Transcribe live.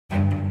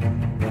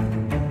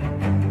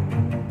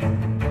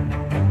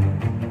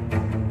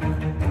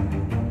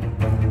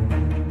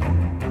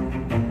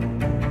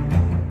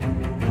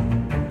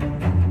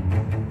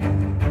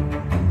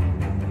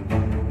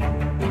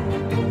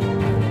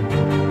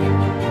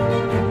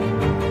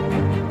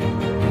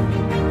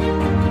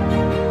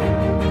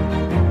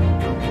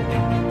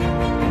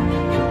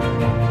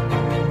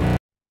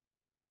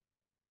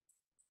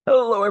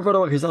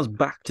Everyone, okay, so that's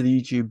back to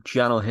the YouTube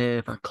channel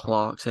here for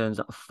Clarkson's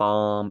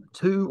Farm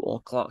 2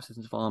 or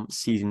Clarkson's Farm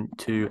Season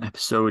 2,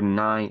 Episode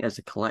 9 as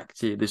a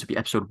collective. This will be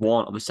Episode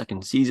 1 of the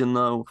second season,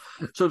 though.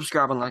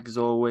 Subscribe and like as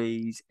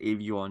always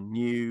if you are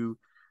new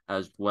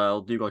as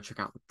well. Do go check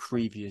out the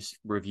previous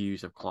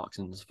reviews of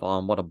Clarkson's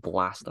Farm. What a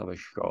blast of a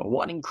show.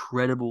 What an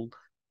incredible,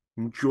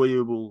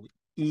 enjoyable,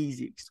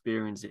 easy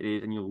experience it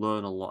is, and you'll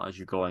learn a lot as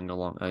you're going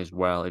along as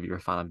well if you're a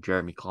fan of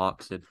Jeremy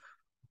Clarkson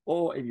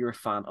or if you're a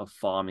fan of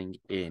farming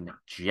in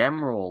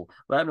general.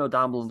 Let me know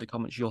down below in the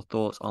comments your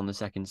thoughts on the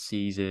second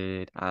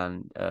season.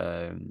 And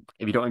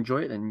if you don't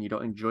enjoy it, then you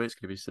don't enjoy it. It's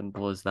going to be as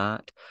simple as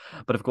that.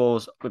 But of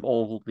course, with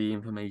all the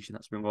information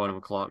that's been going on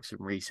with Clarkson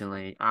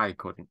recently, I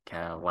couldn't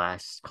care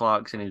less.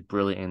 Clarkson is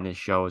brilliant in this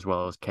show, as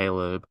well as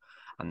Caleb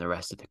and the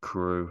rest of the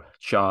crew.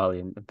 Charlie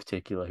in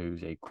particular,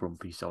 who's a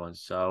grumpy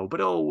so-and-so.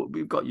 But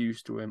we've got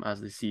used to him as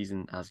the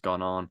season has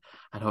gone on.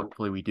 And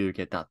hopefully we do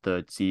get that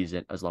third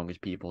season, as long as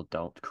people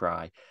don't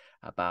cry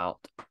about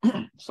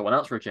someone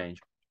else for a change.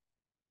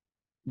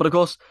 But of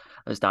course,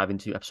 let's dive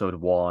into episode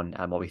 1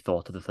 and what we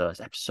thought of the first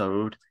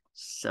episode,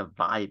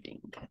 Surviving.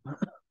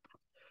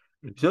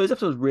 So this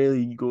episode was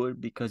really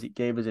good because it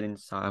gave us an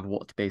insight of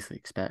what to basically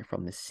expect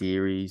from the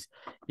series.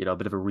 You know, a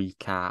bit of a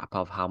recap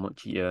of how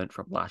much he earned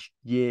from last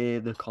year,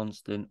 the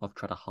constant of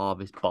trying to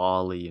harvest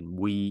barley and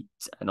wheat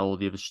and all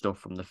the other stuff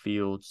from the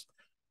fields.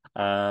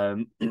 I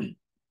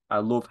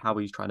love how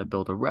he's trying to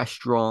build a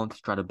restaurant,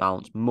 he's trying to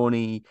balance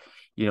money.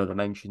 You know, the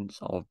mentions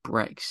of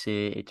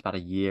Brexit. It's about a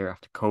year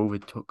after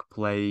COVID took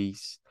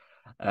place.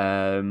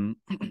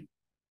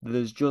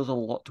 There's just a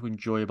lot to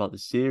enjoy about the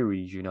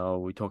series. You know,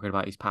 we're talking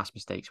about his past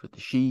mistakes with the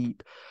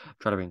sheep,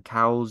 trying to bring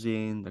cows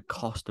in, the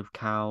cost of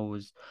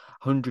cows,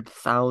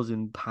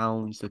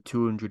 £100,000 to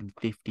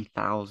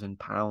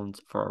 £250,000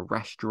 for a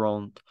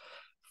restaurant,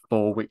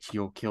 for which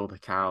you'll kill the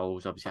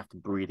cows, obviously after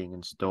breeding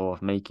and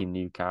stuff, making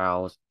new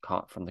cows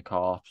from the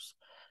calves.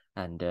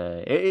 And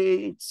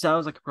it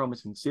sounds like a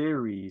promising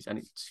series, and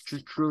it's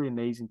just truly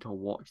amazing to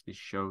watch this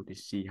show to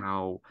see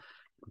how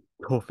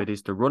tough it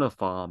is to run a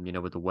farm, you know,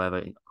 with the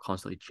weather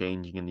constantly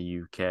changing in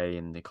the UK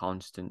and the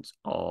constants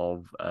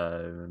of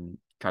trying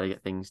to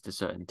get things to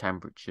certain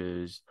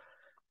temperatures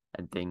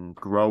and things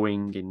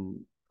growing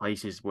in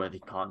places where they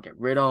can't get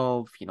rid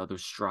of, you know,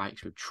 those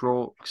strikes with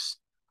trucks.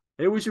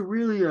 It was a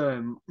really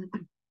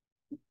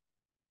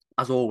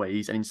as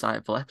always, an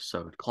insightful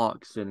episode.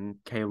 Clarkson and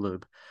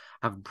Caleb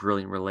have a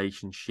brilliant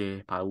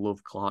relationship. I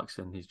love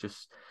Clarkson. He's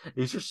just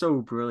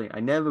so brilliant. I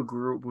never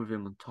grew up with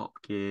him on Top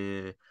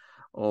Gear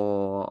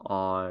or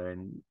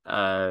on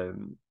the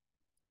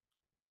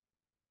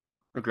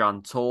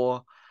Grand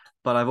Tour,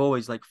 but I've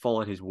always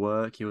followed his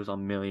work. He was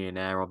on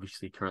Millionaire,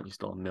 obviously currently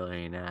still on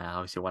Millionaire.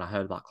 Obviously, when I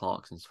heard about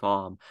Clarkson's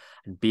farm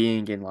and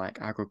being in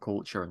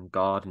agriculture and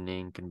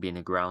gardening and being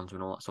a groundsman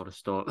and all that sort of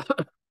stuff,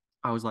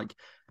 I was like,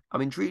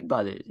 I'm intrigued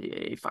by this.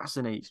 It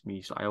fascinates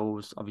me. So I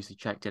always obviously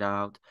checked it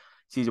out.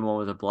 Season 1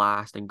 was a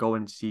blast, and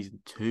going into season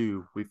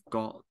 2, we've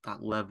got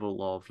that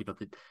level of, you know,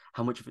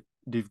 how much of it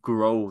they've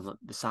grown, like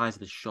the size of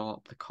the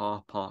shop, the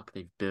car park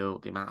they've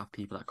built, the amount of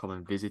people that come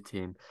and visit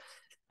him,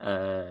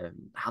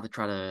 how they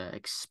try to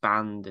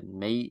expand and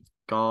make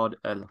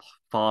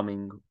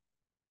farming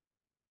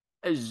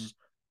as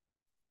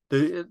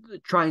they're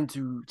trying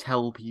to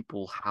tell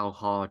people how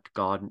hard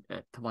garden,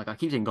 I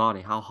keep saying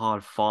gardening, how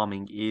hard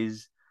farming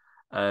is.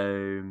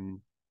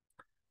 Um,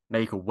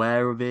 Make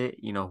aware of it,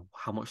 you know,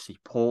 how much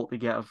support they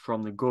get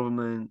from the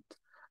government,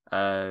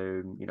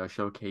 you know,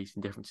 showcasing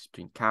differences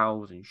between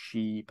cows and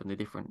sheep and the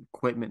different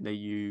equipment they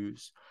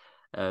use,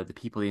 the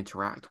people they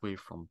interact with,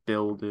 from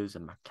builders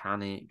and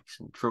mechanics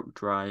and truck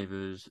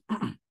drivers.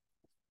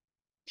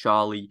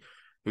 Charlie,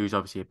 who's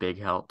obviously a big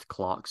help to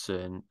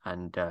Clarkson,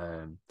 and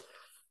the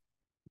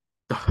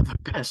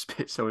best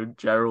bit, so in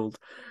Gerald,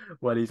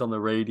 when he's on the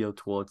radio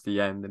towards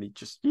the end, and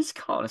he's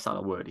can't understand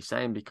a word he's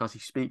saying because he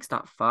speaks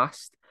that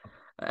fast.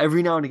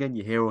 Every now and again,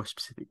 you hear a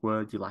specific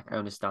word, you're like, I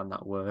understand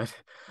that word.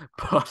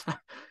 But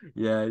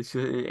yeah,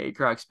 it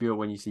cracks me up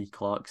when you see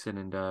Clarkson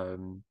and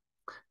the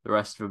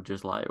rest of them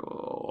just like,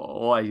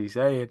 oh, what is he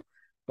saying?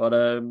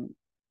 But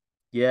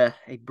yeah,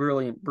 a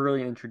brilliant,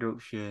 brilliant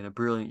introduction, a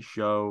brilliant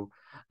show.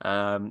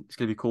 It's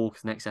gonna be cool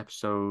because next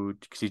episode,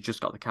 because he's just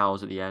got the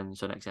cows at the end,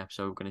 so next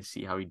episode we're gonna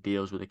see how he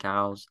deals with the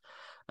cows.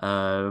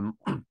 Um,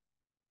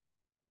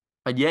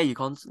 and yeah, you're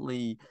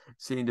constantly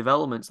seeing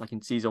developments, like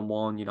in season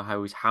 1, you know,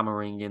 how he's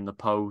hammering in the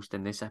post.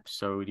 In this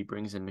episode, he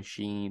brings a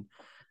machine,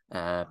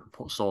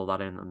 puts all that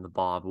in on the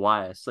barbed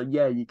wire. So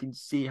yeah, you can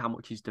see how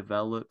much he's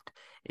developed.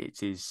 It's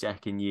his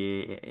second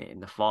year in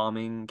the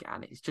farming,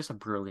 and it's just a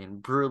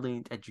brilliant,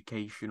 brilliant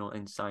educational,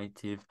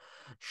 insightful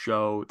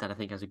show that I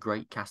think has a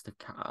great cast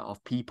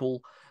of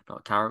people,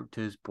 not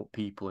characters, but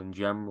people in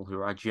general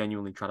who are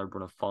genuinely trying to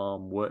run a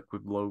farm, work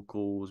with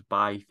locals,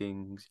 buy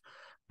things,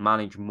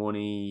 manage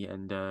money,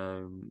 and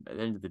at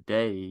the end of the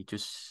day,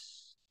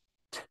 just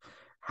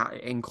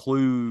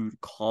include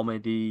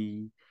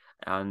comedy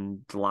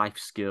and life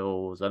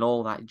skills and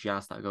all that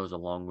jazz that goes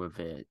along with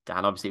it.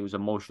 And obviously, it was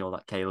emotional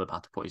that Caleb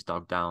had to put his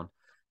dog down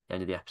the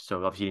end of the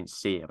episode. Obviously, you didn't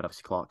see it, but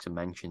obviously Clarkson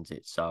mentions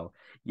it. So,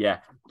 yeah,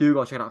 do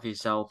go check it out for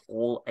yourself.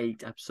 All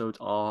 8 episodes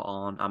are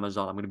on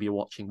Amazon. I'm going to be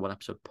watching 1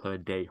 episode per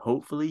day,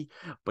 hopefully,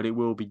 but it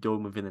will be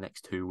done within the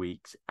next 2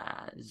 weeks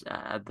as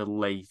at the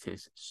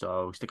latest.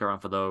 So, stick around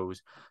for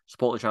those.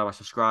 Support the channel by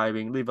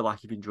subscribing. Leave a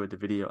like if you enjoyed the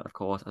video. And, of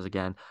course, as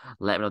again,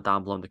 let me know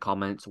down below in the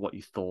comments what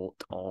you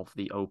thought of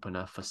the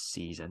opener for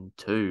Season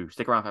 2.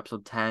 Stick around for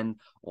episode 10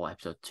 or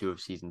episode 2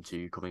 of Season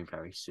 2 coming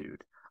very soon.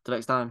 Until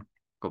next time,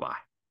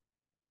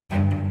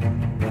 goodbye.